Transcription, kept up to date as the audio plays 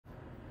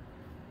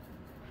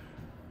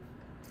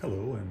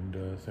Hello,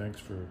 and thanks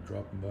for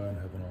dropping by and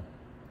having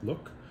a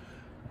look.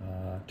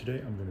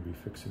 Today I'm going to be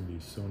fixing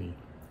these Sony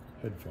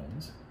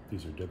headphones.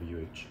 These are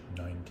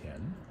WH-910,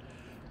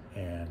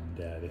 and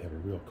they have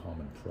a real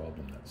common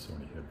problem that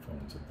Sony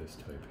headphones of this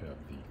type have.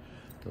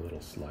 The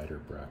little slider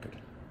bracket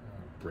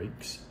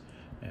breaks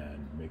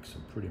and makes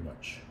them pretty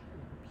much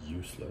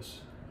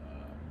useless.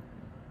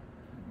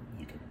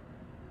 You can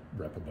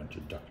wrap a bunch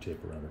of duct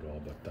tape around it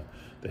all, but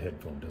the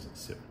headphone doesn't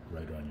sit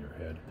right on your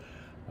head.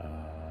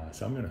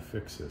 So I'm going to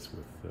fix this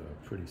with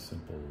pretty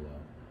simple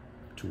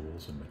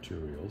tools and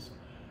materials.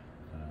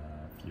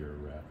 If you're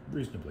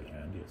reasonably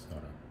handy, it's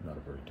not a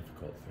very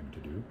difficult thing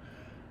to do.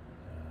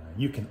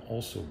 You can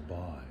also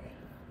buy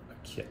a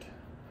kit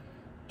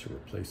to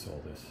replace all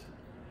this.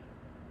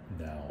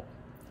 Now,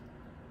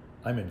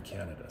 I'm in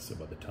Canada, so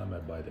by the time I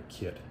buy the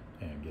kit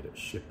and get it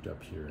shipped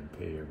up here and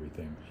pay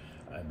everything,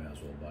 I may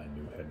as well buy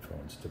new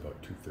headphones to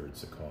about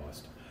 2/3 the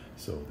cost.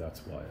 So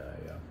that's why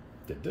I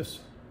did this.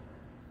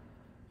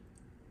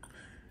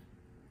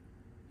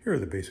 Here are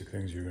the basic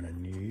things you're going to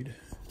need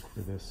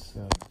for this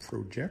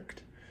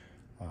project.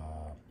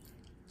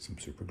 Some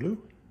super glue,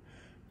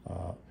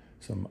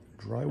 some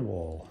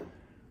drywall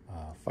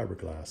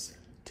fiberglass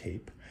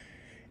tape.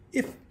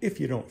 If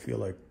you don't feel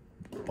like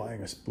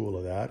buying a spool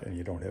of that and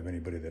you don't have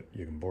anybody that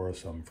you can borrow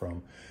some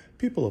from,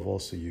 people have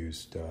also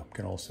used,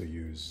 can also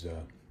use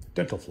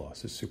dental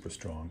floss. It's super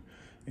strong.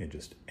 You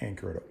just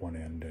anchor it at one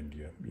end and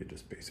you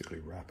just basically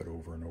wrap it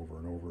over and over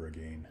and over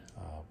again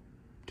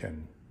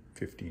 10,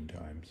 15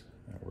 times.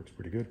 That works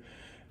pretty good.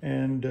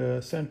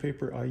 And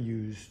sandpaper, I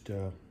used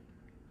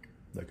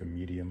like a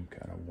medium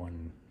kind of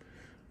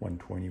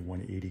 120,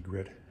 180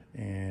 grit.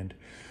 And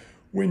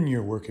when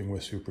you're working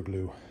with super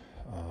glue,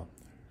 a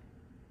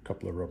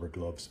couple of rubber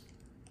gloves,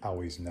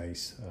 always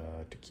nice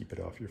to keep it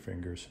off your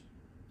fingers.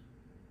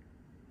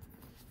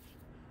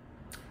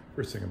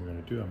 First thing I'm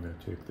going to do, I'm going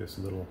to take this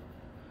little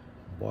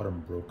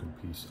bottom broken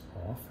piece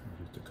off.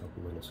 Just a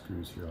couple little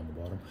screws here on the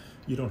bottom.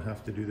 You don't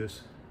have to do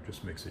this,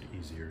 just makes it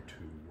easier to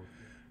work.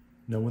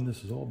 Now when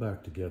this is all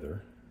back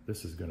together,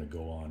 this is going to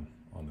go on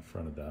the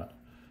front of that.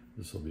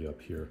 This will be up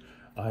here.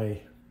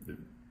 A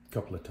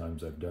couple of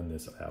times I've done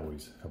this, I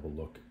always have a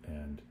look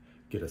and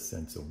get a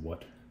sense of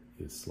what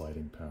is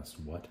sliding past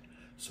what,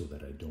 so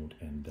that I don't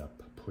end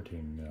up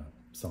putting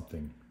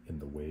something in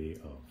the way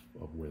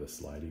of where the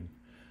sliding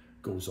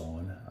goes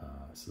on,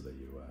 so that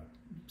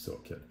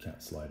it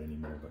can't slide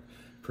anymore.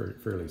 But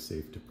fairly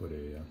safe to put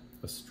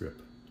a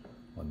strip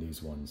on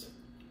these ones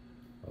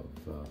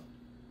of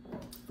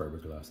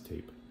fiberglass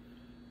tape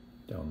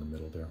down the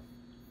middle there.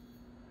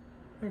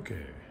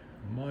 Okay,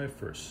 my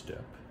first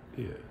step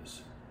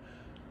is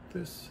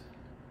this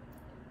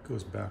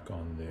goes back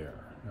on there.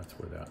 That's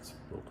where that's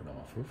broken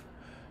off of.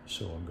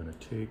 So I'm going to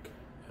take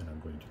and I'm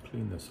going to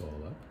clean this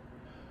all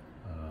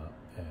up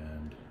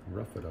and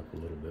rough it up a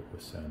little bit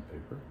with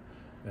sandpaper,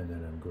 and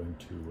then I'm going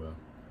to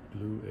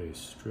glue a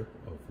strip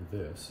of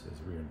this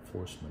as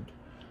reinforcement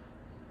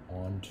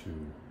onto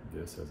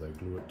this as I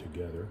glue it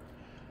together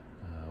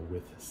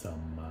with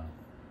some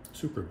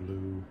super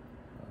glue.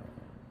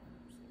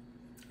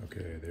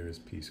 Okay, there's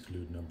piece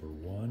glued number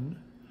 1,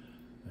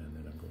 and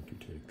then I'm going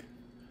to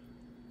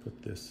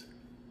put this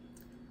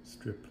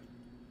strip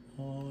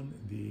on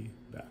the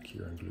back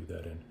here and glue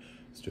that in.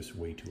 It's just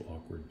way too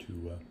awkward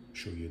to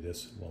show you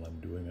this while I'm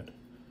doing it.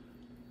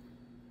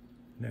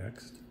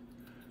 Next,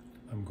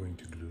 I'm going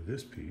to glue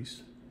this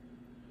piece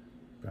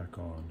back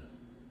on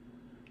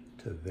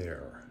to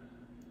there,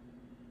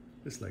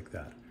 just like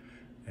that.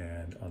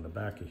 And on the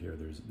back of here,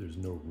 there's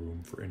no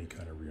room for any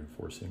kind of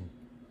reinforcing,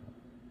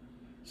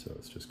 so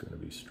it's just going to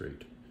be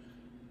straight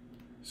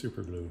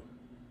super glue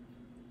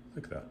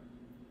like that.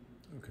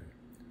 Okay,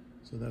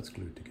 so that's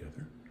glued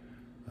together.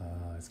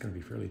 It's going to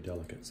be fairly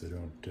delicate, so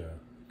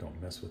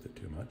don't mess with it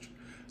too much.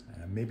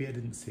 Maybe I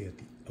didn't say at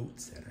the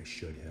outset, I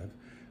should have.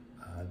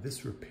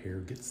 This repair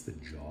gets the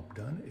job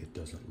done. It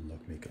doesn't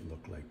make it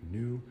look like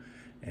new,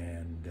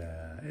 and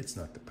it's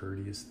not the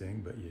prettiest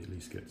thing, but you at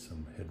least get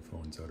some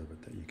headphones out of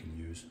it that you can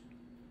use.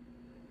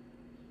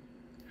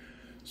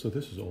 So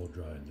this is all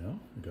dried now.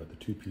 I got the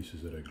 2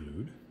 pieces that I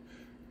glued,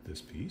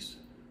 this piece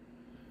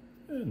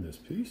and this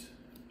piece,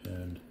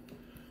 and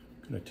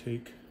I'm going to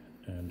take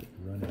and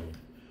run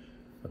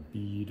a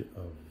bead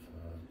of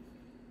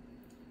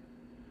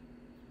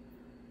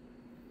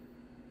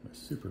my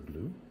super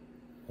glue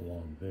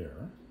along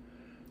there.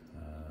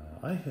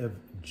 I have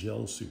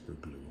gel super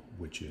glue,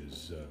 which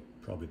is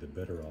probably the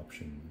better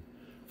option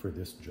for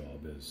this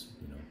job, as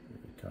you know,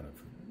 it kind of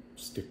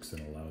sticks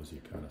and allows you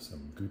kind of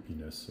some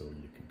goopiness, so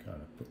you can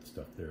kind of put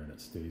stuff there and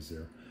it stays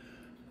there.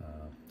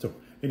 So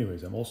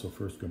anyways, I'm also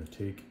first going to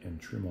take and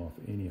trim off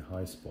any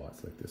high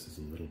spots. Like this is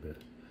a little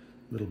bit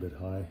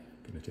high.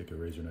 I'm going to take a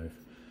razor knife,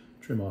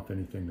 trim off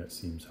anything that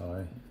seems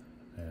high,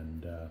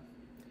 and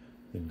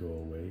then go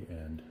away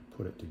and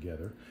put it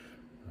together.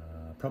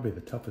 Probably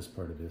the toughest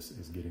part of this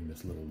is getting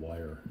this little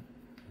wire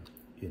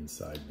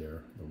inside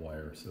there, the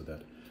wire, so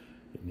that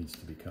it needs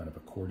to be kind of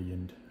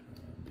accordioned,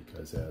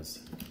 because as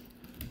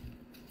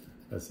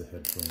the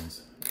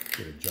headphones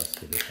get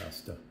adjusted.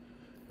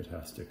 It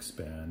has to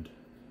expand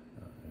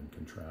and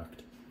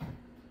contract.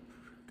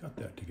 Got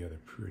that together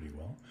pretty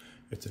well.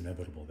 It's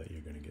inevitable that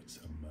you're going to get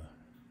some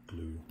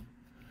glue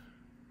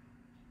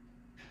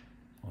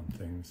on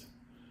things,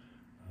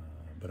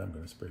 but I'm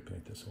going to spray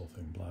paint this whole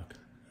thing black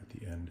at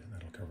the end.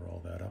 That'll cover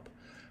all that up.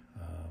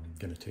 I'm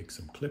going to take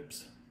some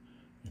clips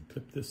and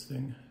clip this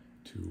thing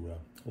to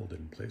hold it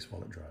in place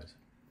while it dries.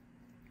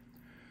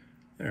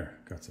 There,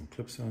 got some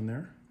clips on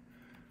there.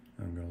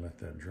 I'm going to let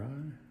that dry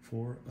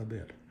for a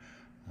bit.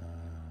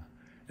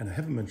 And I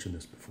haven't mentioned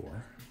this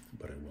before,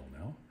 but I will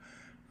now.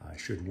 I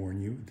should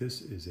warn you,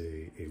 this is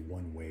a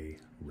one-way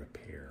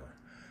repair.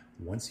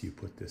 Once you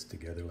put this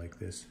together like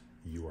this,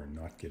 you are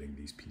not getting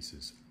these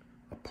pieces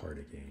apart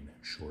again,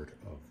 short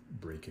of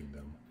breaking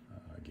them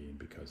again,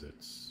 because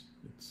it's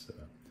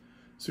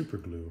super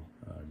glue,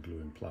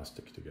 gluing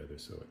plastic together,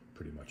 so it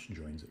pretty much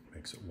joins it,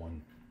 makes it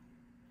one.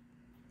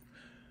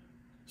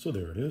 So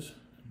there it is,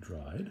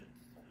 dried.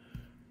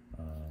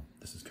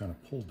 This has kind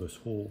of pulled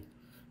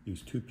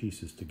these two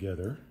pieces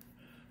together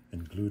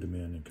and glued them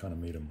in and kind of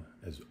made them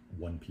as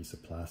one piece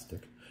of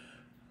plastic.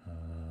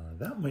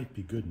 That might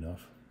be good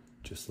enough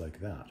just like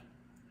that,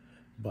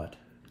 but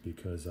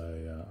because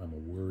I'm a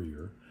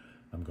worrier,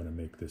 I'm going to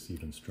make this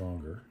even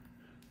stronger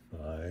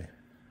by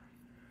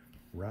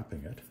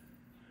wrapping it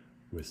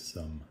with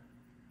some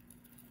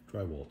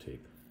drywall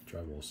tape,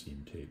 drywall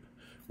seam tape,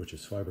 which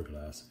is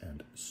fiberglass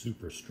and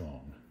super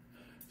strong.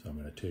 So I'm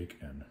going to take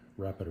and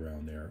wrap it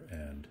around there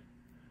and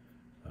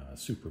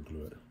super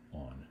glue it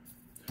on.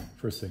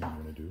 First thing I'm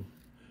going to do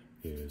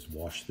is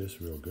wash this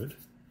real good,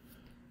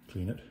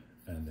 clean it,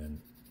 and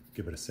then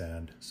give it a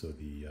sand so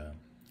the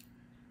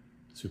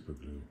super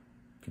glue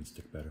can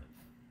stick better.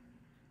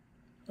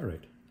 All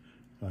right,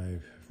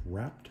 I've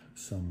wrapped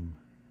some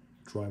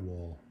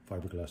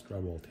fiberglass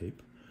drywall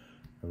tape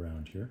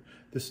around here.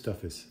 This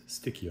stuff is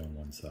sticky on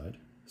one side,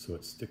 so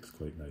it sticks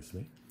quite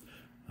nicely.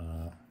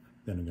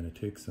 Then I'm going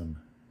to take some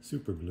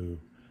super glue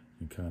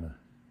and kind of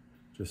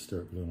just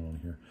start gluing on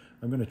here.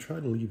 I'm going to try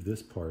to leave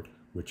this part,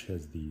 which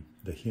has the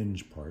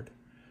hinge part,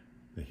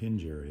 the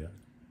hinge area,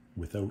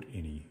 without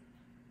any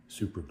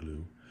super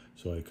glue,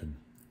 so I can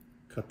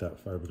cut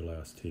that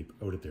fiberglass tape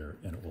out of there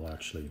and it will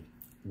actually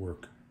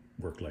work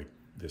like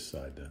this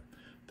side,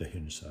 the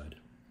hinge side.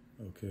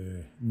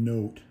 Okay,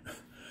 note,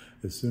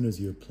 as soon as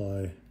you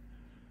apply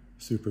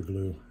super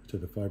glue to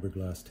the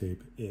fiberglass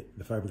tape,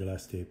 the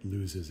fiberglass tape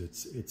loses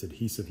its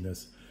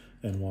adhesiveness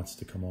and wants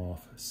to come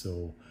off.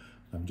 So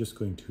I'm just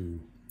going to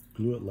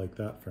glue it like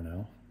that for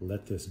now,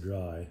 let this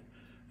dry,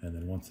 and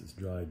then once it's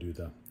dry, do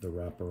the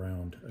wrap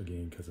around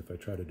again, because if I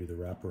try to do the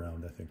wrap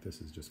around, I think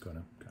this is just going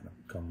to kind of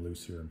come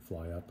loose here and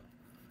fly up.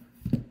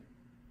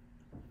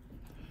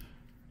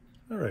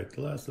 All right,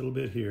 the last little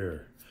bit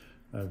here.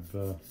 I've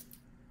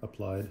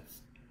applied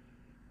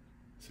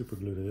super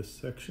glue to this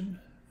section,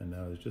 and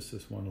now there's just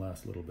this one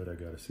last little bit I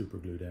got to super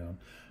glue down.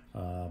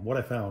 What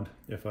I found,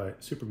 if I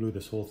super glue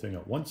this whole thing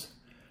at once,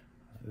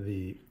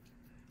 the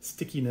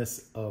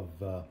stickiness of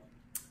the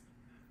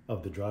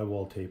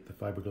drywall tape, the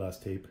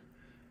fiberglass tape,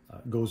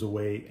 goes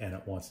away and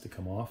it wants to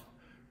come off.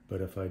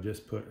 But if I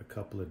just put a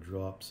couple of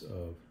drops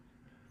of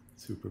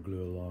super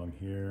glue along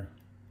here,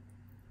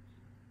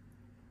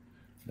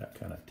 that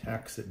kind of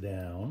tacks it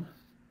down.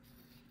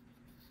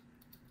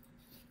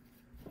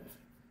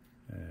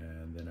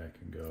 And then I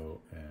can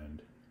go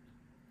and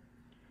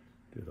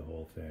do the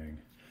whole thing.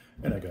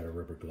 And I got a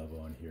rubber glove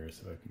on here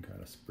so I can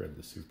kind of spread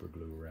the super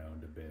glue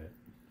around a bit.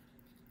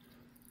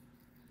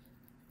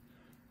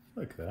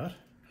 Like that.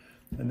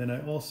 And then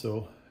I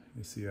also,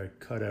 you see I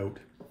cut out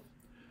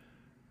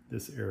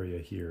this area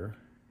here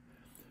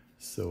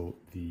so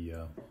the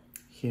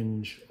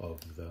hinge of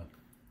the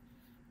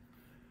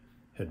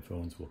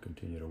headphones will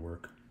continue to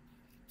work.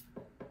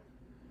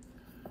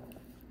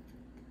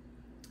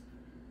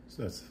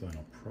 So that's the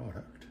final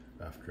product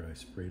after I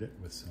sprayed it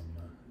with some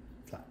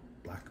flat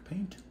black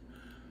paint.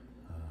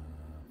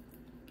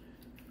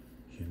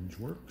 Hinge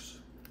works.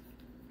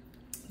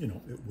 You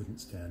know, it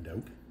wouldn't stand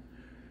out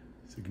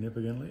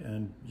significantly,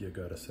 and you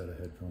got a set of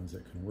headphones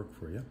that can work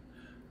for you.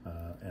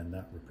 And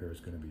that repair is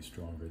going to be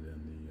stronger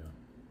than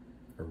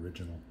the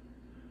original,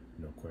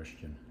 no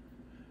question.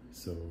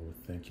 So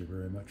thank you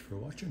very much for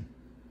watching.